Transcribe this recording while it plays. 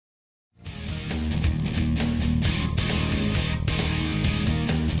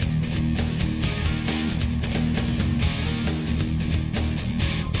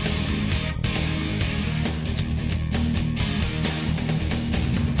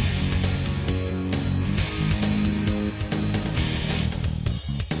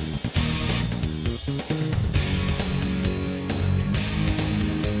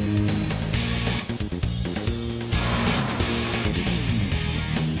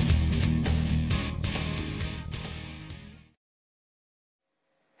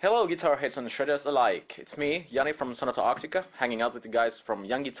Hello guitar heads and shredders alike, it's me, Jani from Sonata Arctica, hanging out with the guys from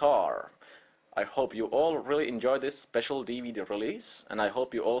Young Guitar. I hope you all really enjoy this special DVD release, and I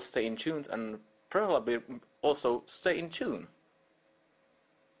hope you all stay in tune and probably also stay in tune.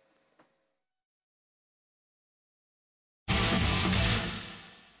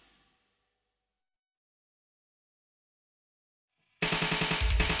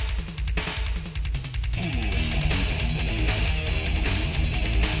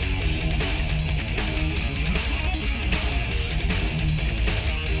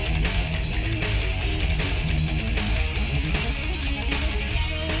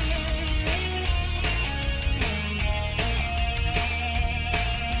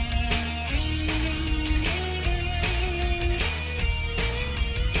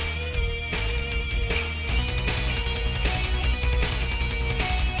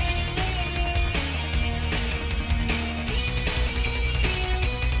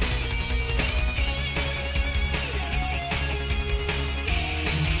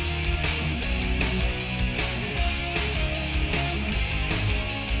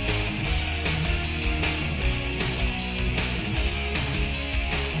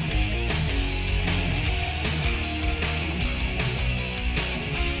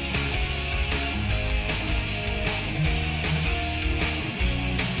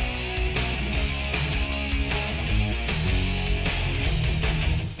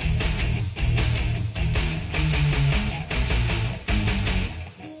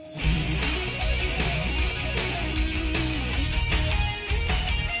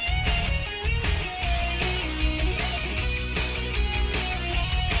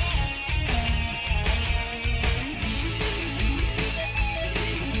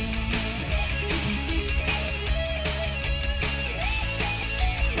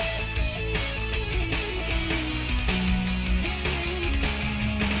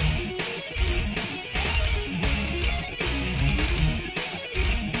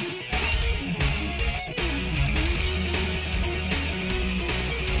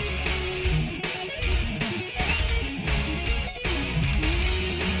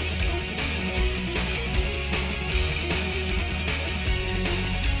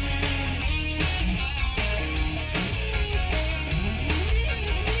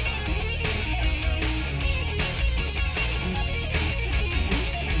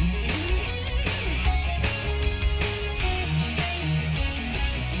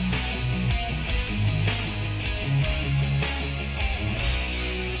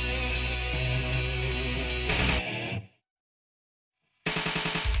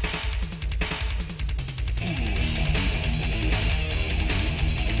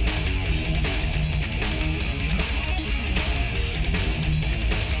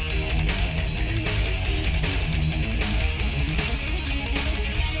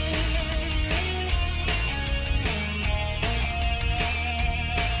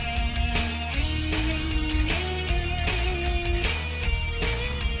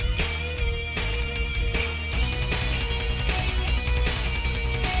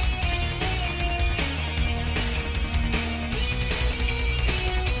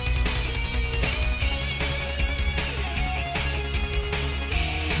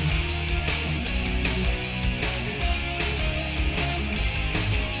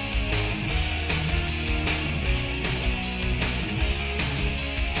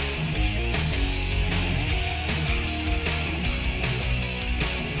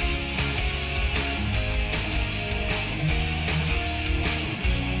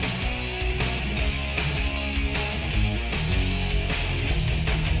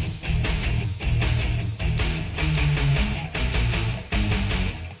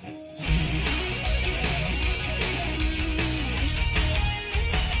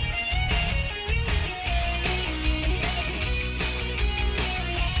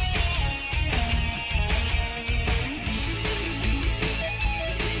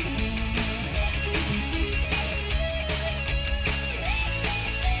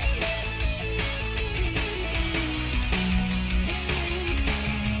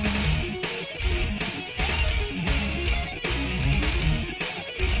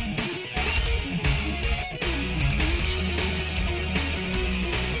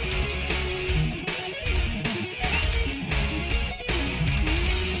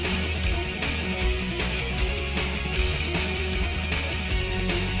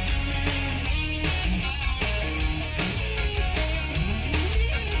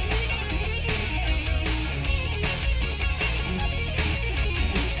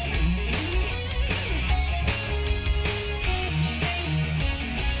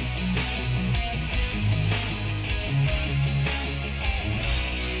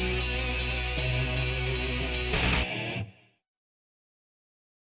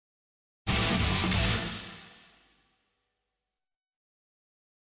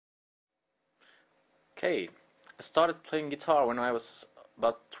 Okay, I started playing guitar when I was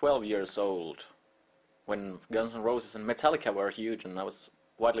about 12 years old, when Guns N' Roses and Metallica were huge, and I was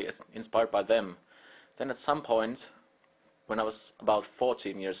widely inspired by them. Then at some point, when I was about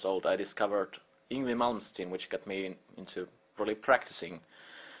 14 years old, I discovered Yngwie Malmsteen, which got me into really practicing.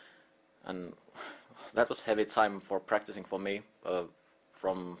 And that was heavy time for practicing for me.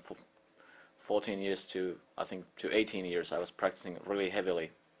 From 14 years to, I think, to 18 years, I was practicing really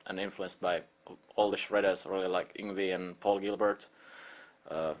heavily and influenced by all the shredders, really like Yngwie and Paul Gilbert,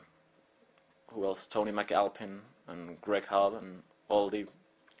 who else, Tony McAlpin and Greg Hall, and all the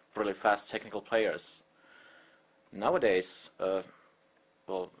really fast technical players. Nowadays,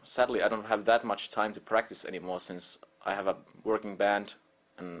 well, sadly I don't have that much time to practice anymore, since I have a working band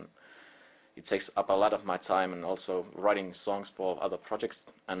and it takes up a lot of my time, and also writing songs for other projects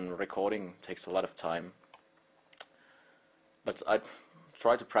and recording takes a lot of time. But I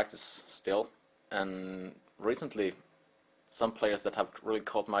try to practice still, and recently some players that have really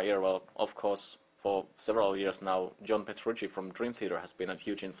caught my ear, well, of course, for several years now, John Petrucci from Dream Theater has been a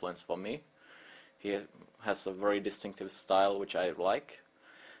huge influence for me. He has a very distinctive style which I like,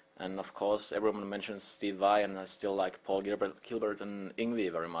 and of course everyone mentions Steve Vai, and I still like Paul Gilbert and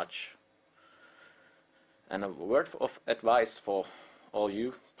Yngwie very much. And a word of advice for all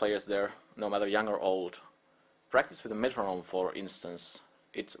you players there, no matter young or old: practice with a metronome, for instance.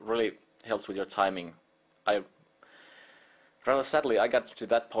 It really helps with your timing. Rather sadly, I got to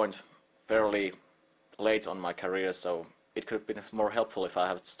that point fairly late on my career, so it could have been more helpful if I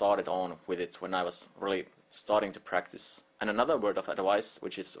had started on with it when I was really starting to practice. And another word of advice,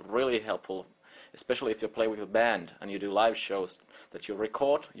 which is really helpful, especially if you play with a band and you do live shows, that you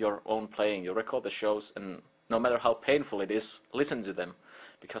record your own playing, you record the shows, and no matter how painful it is, listen to them,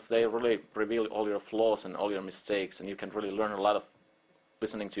 because they really reveal all your flaws and all your mistakes, and you can really learn a lot of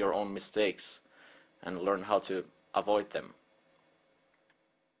listening to your own mistakes and learn how to avoid them.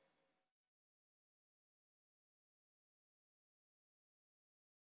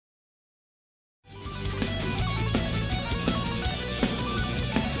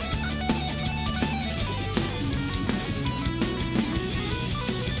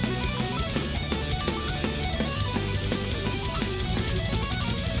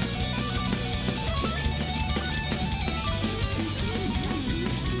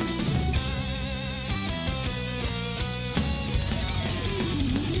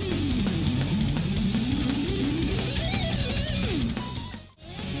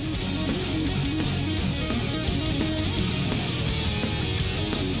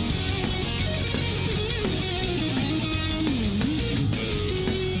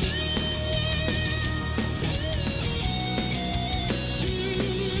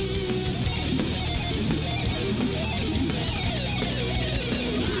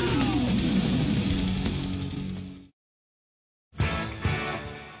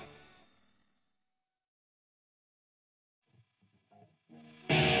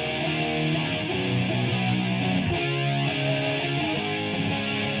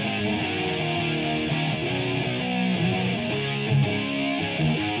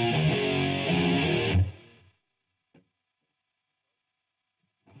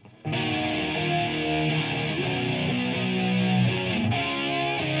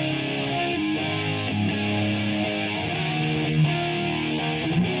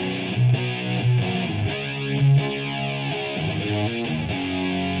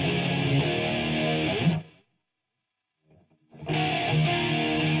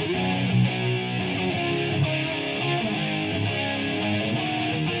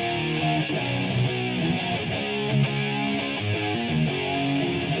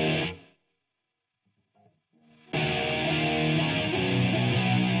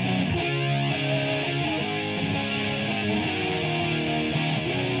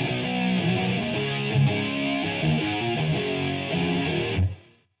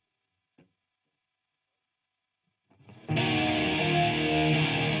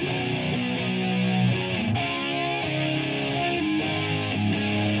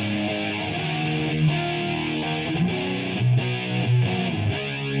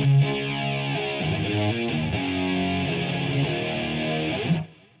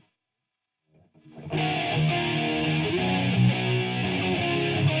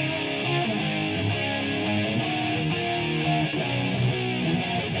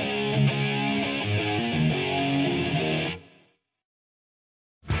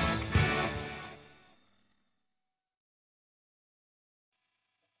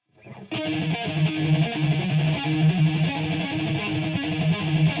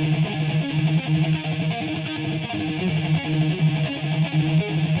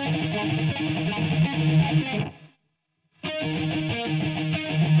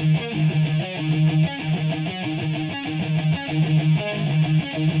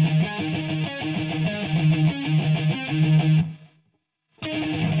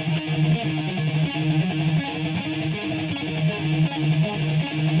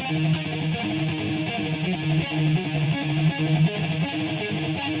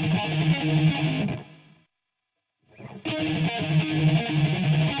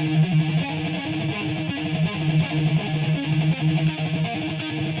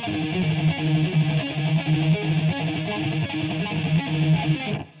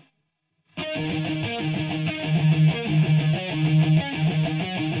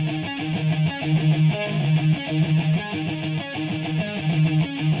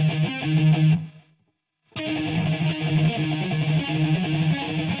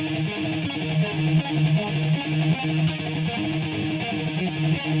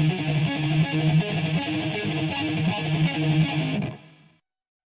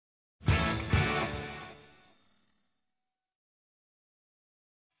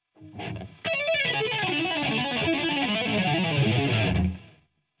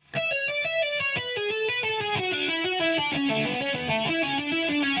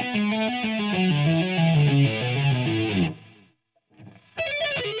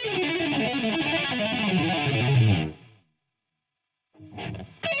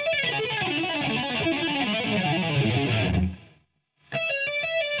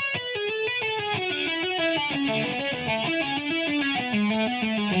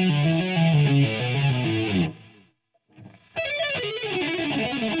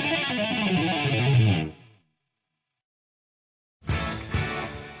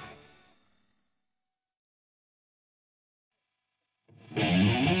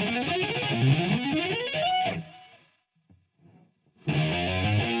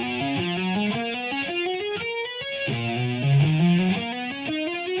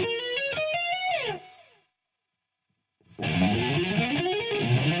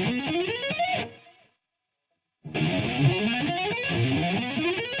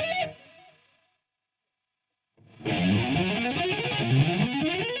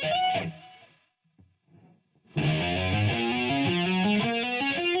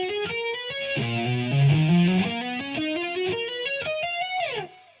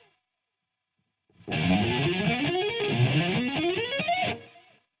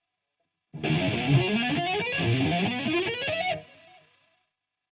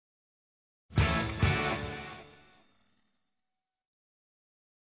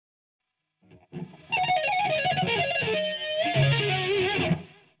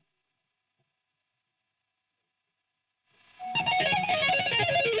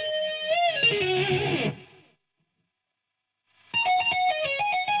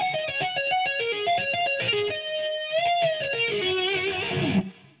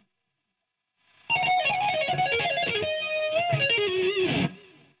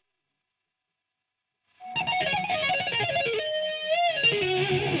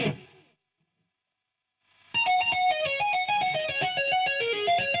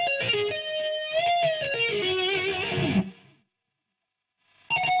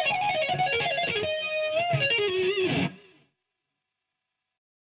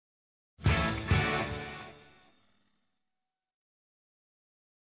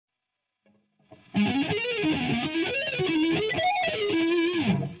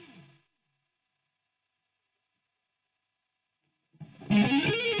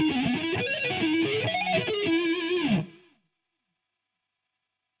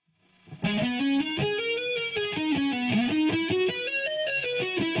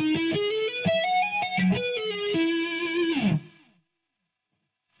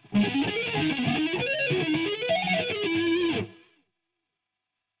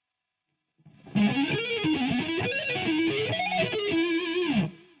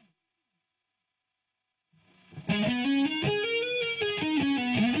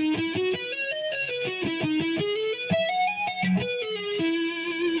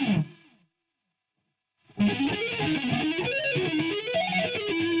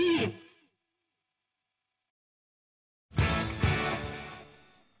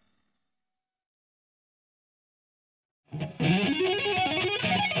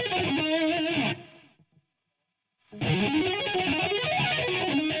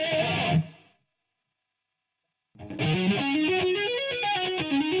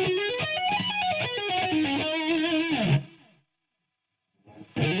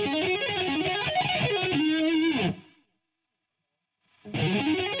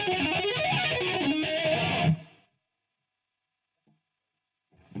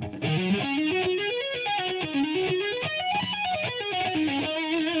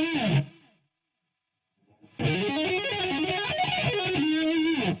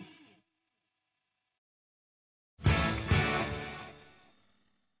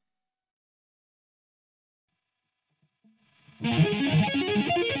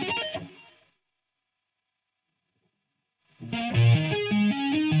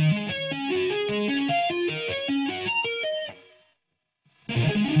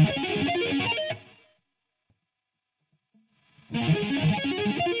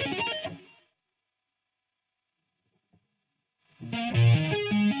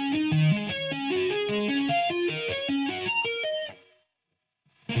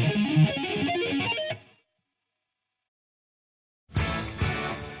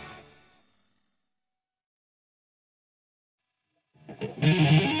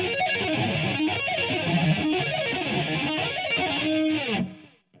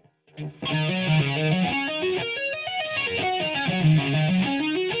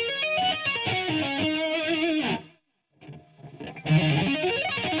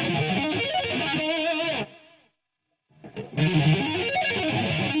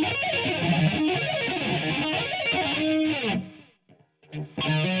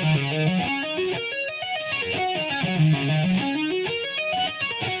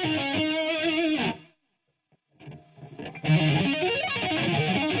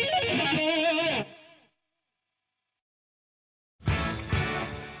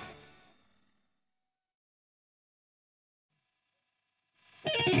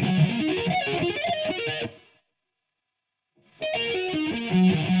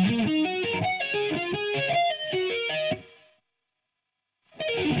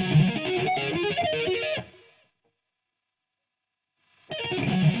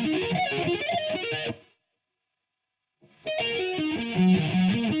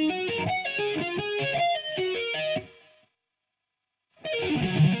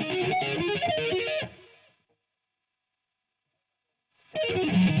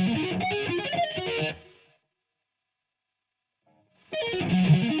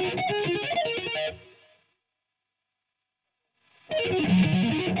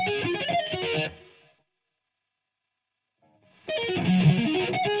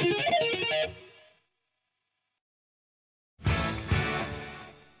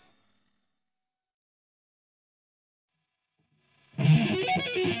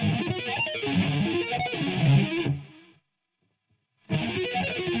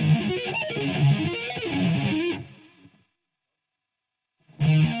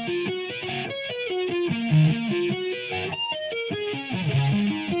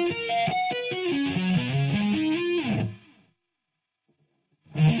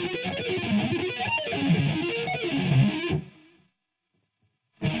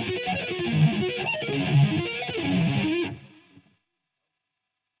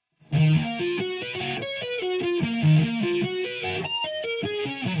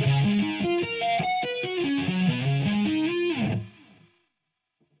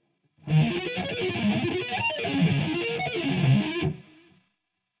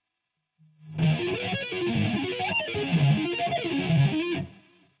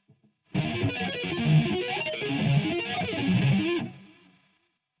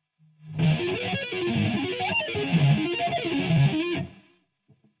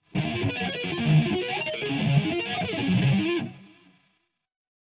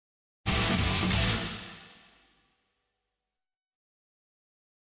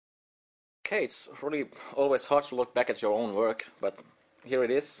 Okay, it's really always hard to look back at your own work, but here it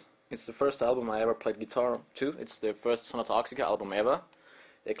is. It's the first album I ever played guitar to. It's the first Sonata Arctica album ever,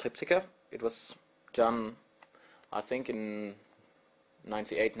 the Ecliptica. It was done, I think, in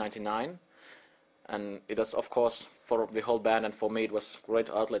 98, 99, and it was, of course, for the whole band and for me it was a great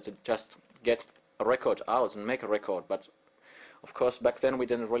outlet to just get a record out and make a record, but of course back then we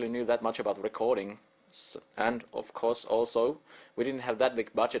didn't really knew that much about recording. And of course also we didn't have that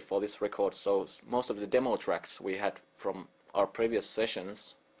big budget for this record, so most of the demo tracks we had from our previous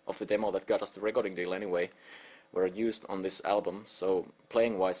sessions of the demo that got us the recording deal anyway were used on this album, so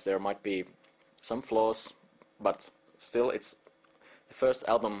playing wise there might be some flaws, but still it's the first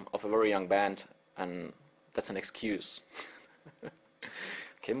album of a very young band and that's an excuse.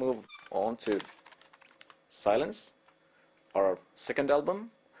 Okay, move on to Silence, our second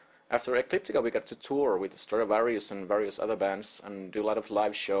album. After Ecliptica we got to tour with Stratovarius and various other bands and do a lot of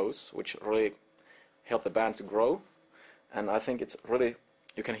live shows, which really helped the band to grow. And I think it's really,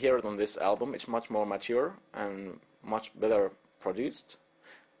 you can hear it on this album, it's much more mature and much better produced.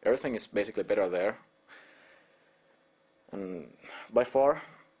 Everything is basically better there. And by far,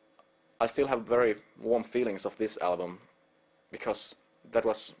 I still have very warm feelings of this album, because that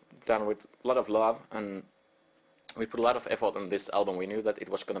was done with a lot of love and we put a lot of effort on this album. We knew that it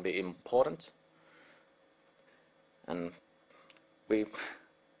was going to be important, and we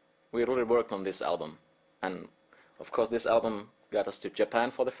really worked on this album. And of course, this album got us to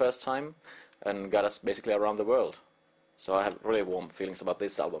Japan for the first time and got us basically around the world. So I have really warm feelings about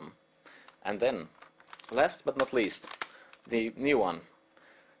this album. And then, last but not least, the new one.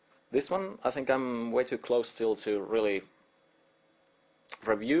 This one, I think I'm way too close still to really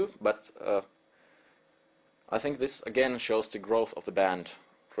review, but I think this again shows the growth of the band,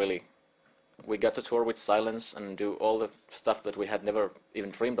 really. We got to tour with Silence and do all the stuff that we had never even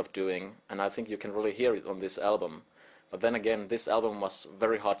dreamed of doing, and I think you can really hear it on this album. But then again, this album was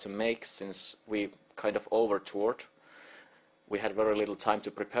very hard to make since we kind of over-toured. We had very little time to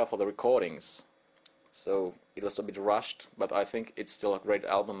prepare for the recordings, so it was a bit rushed, but I think it's still a great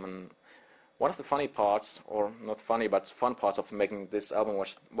album. And one of the funny parts, or not funny but fun parts of making this album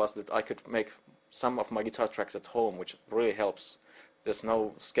was that I could make some of my guitar tracks at home, which really helps. There's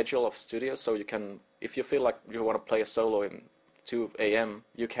no schedule of studio, so you can, if you feel like you want to play a solo in 2 a.m.,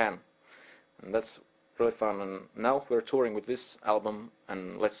 you can. And that's really fun. And now we're touring with this album,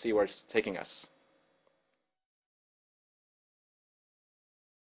 and let's see where it's taking us.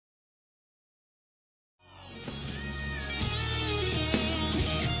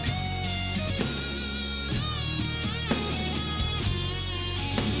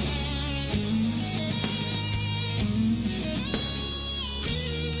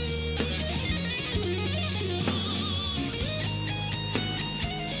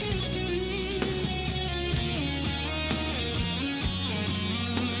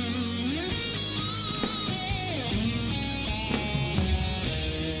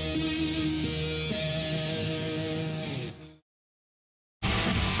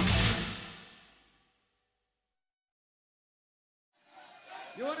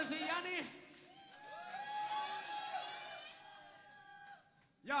 You want to see Jani?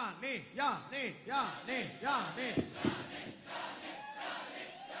 Jani, Jani, Jani, Jani.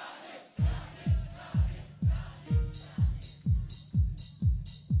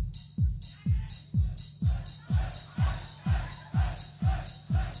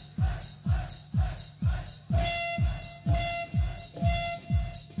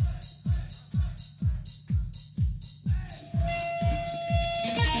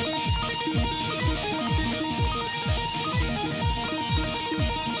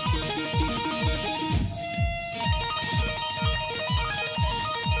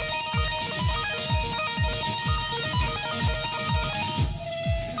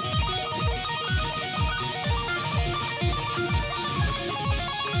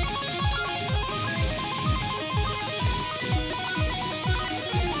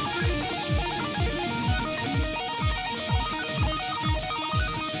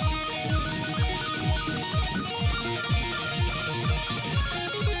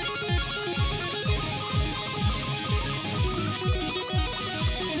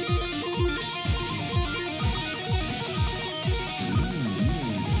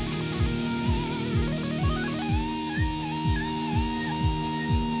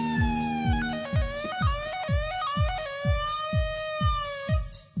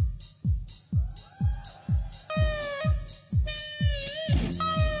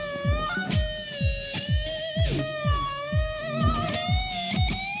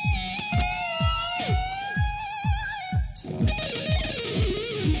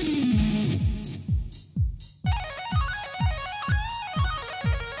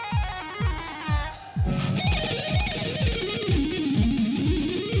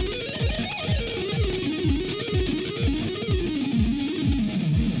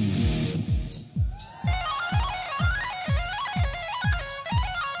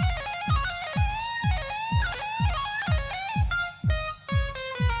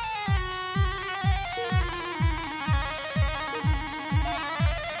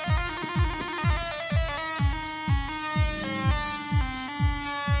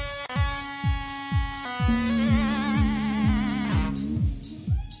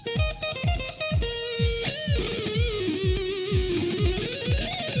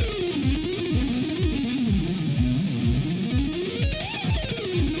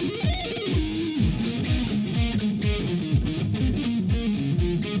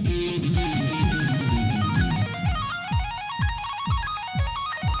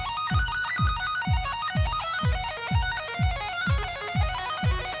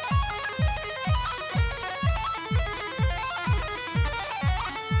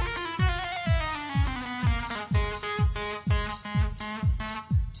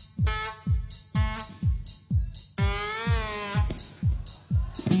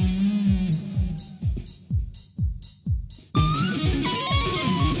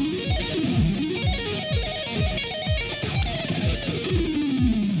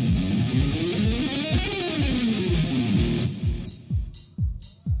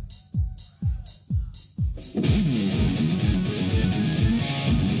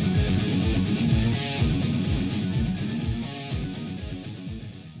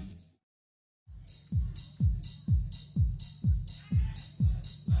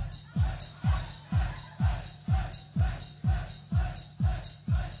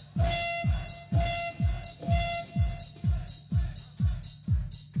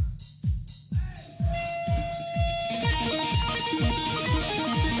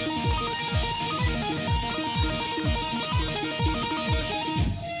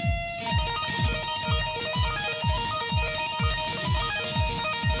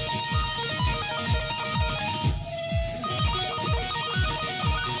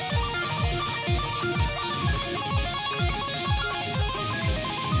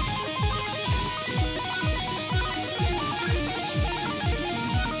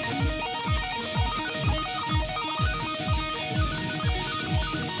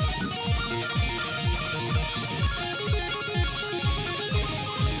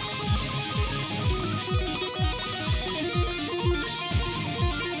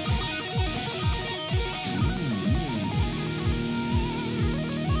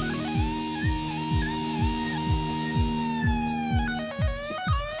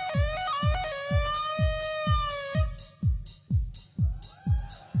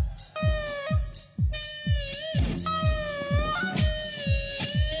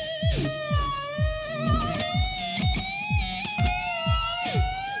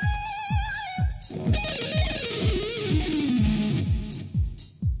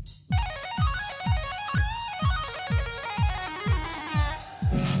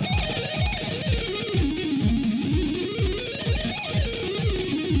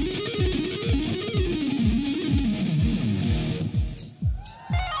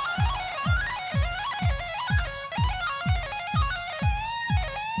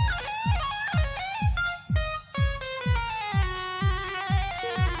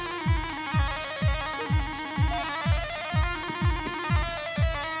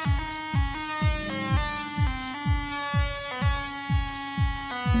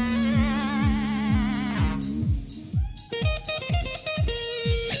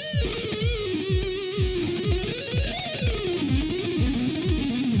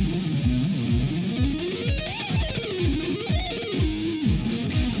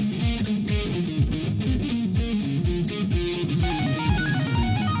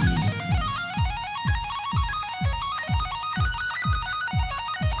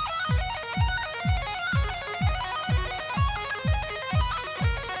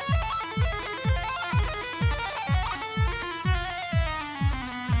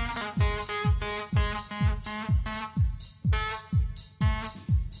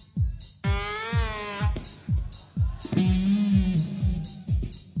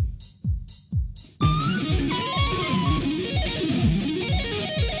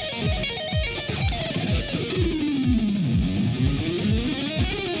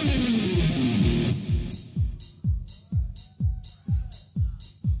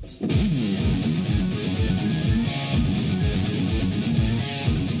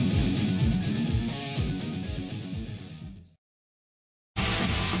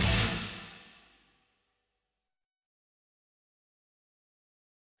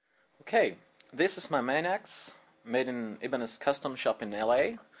 Okay, this is my main axe, made in Ibanez custom shop in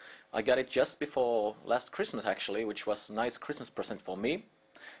LA. I got it just before last Christmas actually, which was a nice Christmas present for me.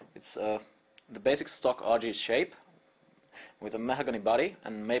 It's the basic stock RG shape with a mahogany body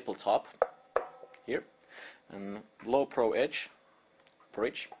and maple top here, and low pro edge for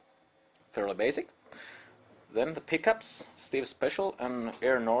each, fairly basic. Then the pickups, Steve Special and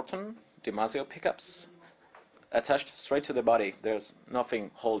Air Norton DiMaggio pickups, attached straight to the body. There's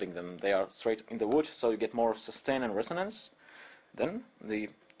nothing holding them. They are straight in the wood, so you get more sustain and resonance. Then the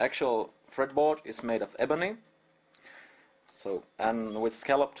actual fretboard is made of ebony, so and with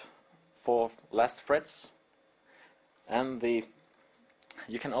scalloped 4 last frets. And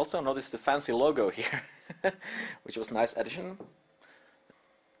you can also notice the fancy logo here, which was a nice addition.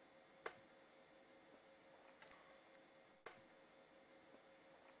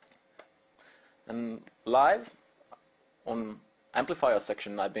 And live, on amplifier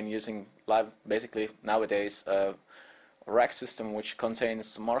section, I've been using live basically nowadays a rack system which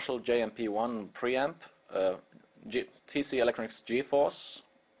contains Marshall JMP1 preamp, TC Electronics GeForce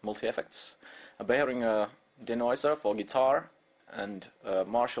multi-effects, a Behringer denoiser for guitar, and a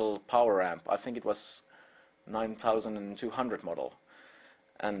Marshall power amp. I think it was 9200 model,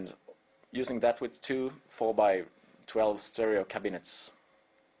 and using that with 2 4x12 stereo cabinets.